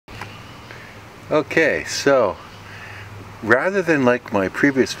Okay, so rather than like my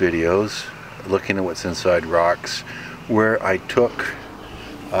previous videos looking at what's inside rocks where I took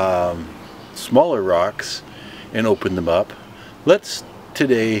smaller rocks and opened them up, let's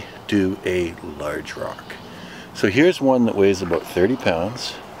today do a large rock. So here's one that weighs about 30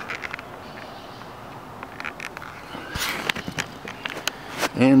 pounds.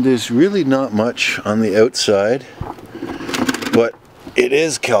 And there's really not much on the outside, but it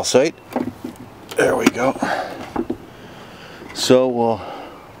is calcite. There we go. So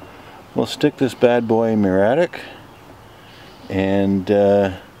we'll stick this bad boy in muriatic, and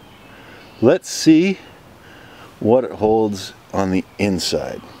let's see what it holds on the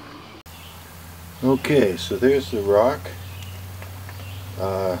inside. Okay, so there's the rock.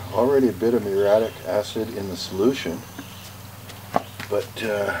 Already a bit of muriatic acid in the solution, but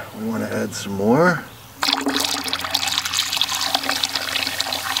we want to add some more.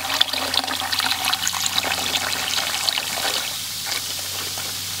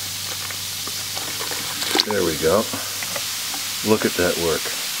 There we go. Look at that work.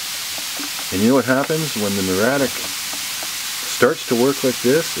 And you know what happens when the muriatic starts to work like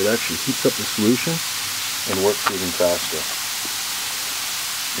this? It actually heats up the solution and works even faster.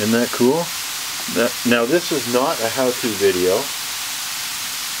 Isn't that cool? Now this is not a how-to video.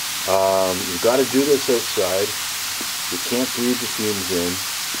 You've got to do this outside. You can't breathe the fumes in.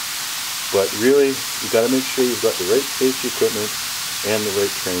 But really, you've got to make sure you've got the right safety equipment and the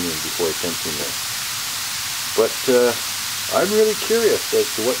right training before attempting this. But I'm really curious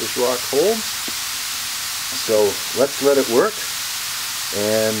as to what this rock holds. So let's let it work,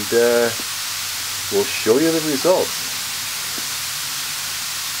 and we'll show you the results.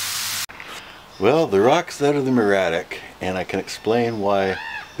 Well, the rock's out of the muriatic, and I can explain why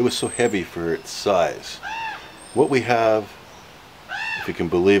it was so heavy for its size. What we have, if you can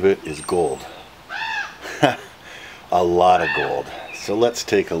believe it, is gold. A lot of gold. So let's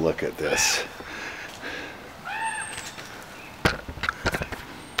take a look at this.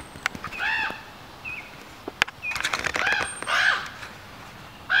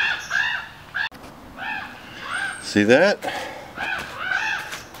 See that?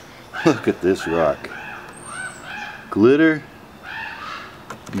 Look at this rock. Glitter.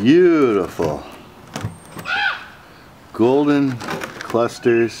 Beautiful. Golden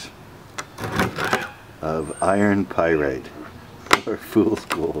clusters of iron pyrite, or fool's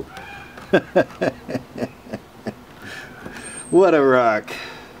gold. What a rock.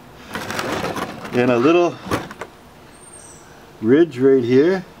 And a little ridge right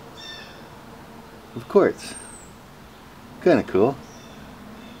here of quartz. Kind of cool.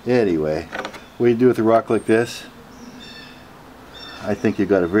 Anyway, what do you do with a rock like this? I think you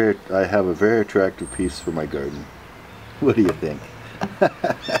got I have a very attractive piece for my garden. What do you think?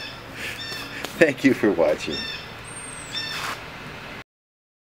 Thank you for watching.